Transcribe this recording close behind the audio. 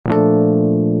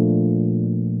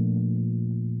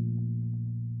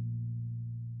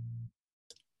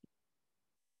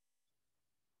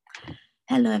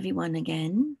Hello, everyone,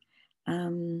 again.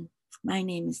 My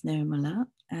name is Nirmala,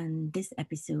 and this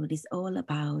episode is all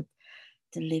about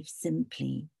to live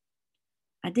simply.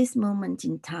 At this moment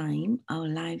in time, our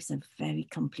lives are very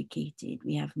complicated.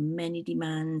 We have many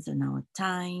demands on our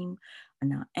time,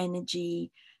 on our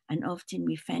energy, and often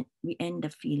we end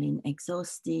up feeling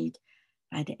exhausted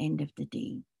by the end of the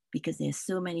day because there's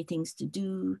so many things to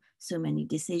do, so many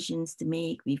decisions to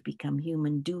make. We've become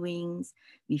human doings.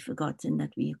 We've forgotten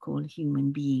that we are called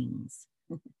human beings.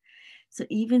 So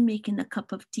even making a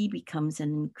cup of tea becomes an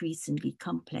increasingly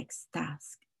complex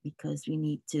task because we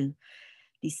need to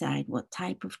decide what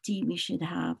type of tea we should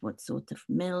have, what sort of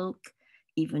milk.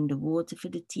 Even the water for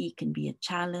the tea can be a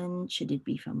challenge. Should it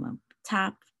be from a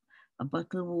tap, a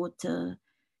bottled water,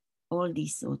 all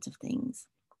these sorts of things.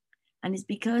 And it's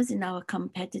because in our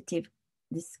competitive,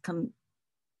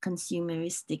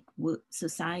 consumeristic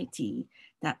society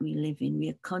that we live in, we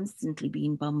are constantly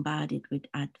being bombarded with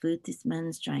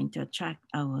advertisements trying to attract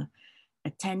our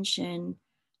attention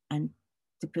and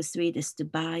to persuade us to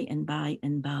buy and buy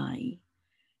and buy.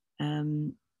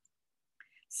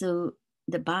 So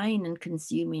the buying and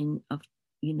consuming of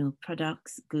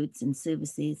products, goods, and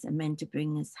services are meant to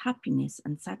bring us happiness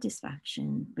and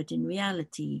satisfaction, but in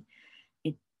reality,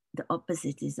 the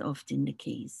opposite is often the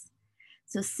case.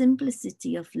 So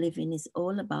simplicity of living is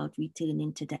all about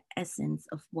returning to the essence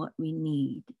of what we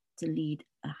need to lead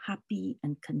a happy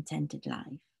and contented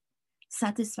life,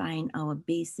 satisfying our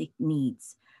basic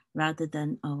needs rather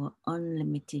than our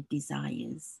unlimited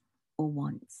desires or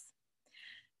wants,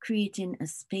 creating a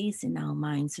space in our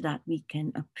minds so that we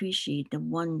can appreciate the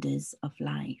wonders of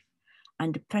life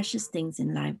and the precious things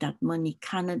in life that money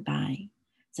cannot buy,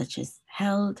 such as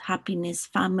health, happiness,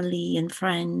 family, and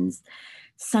friends,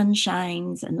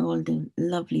 sunshines, and all the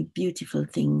lovely, beautiful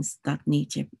things that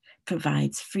nature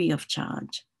provides free of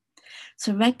charge.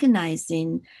 So,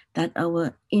 recognizing that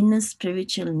our inner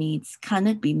spiritual needs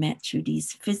cannot be met through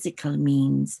these physical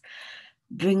means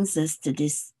brings us to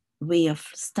this way of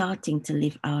starting to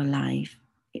live our life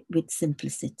with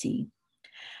simplicity.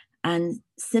 And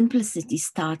simplicity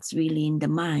starts really in the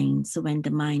mind. So when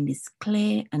the mind is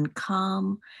clear and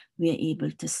calm, we are able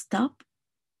to stop,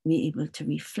 we're able to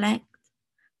reflect,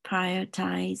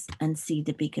 prioritize, and see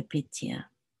the bigger picture.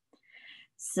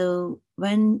 So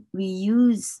when we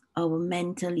use our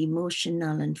mental,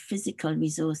 emotional, and physical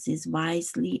resources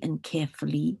wisely and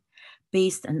carefully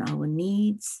based on our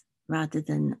needs rather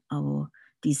than our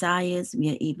desires,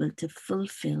 we are able to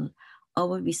fulfill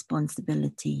our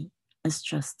responsibility as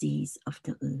trustees of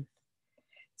the earth.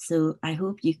 So I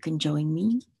hope you can join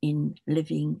me in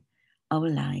living our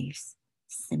lives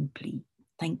simply.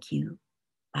 Thank you.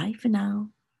 Bye for now.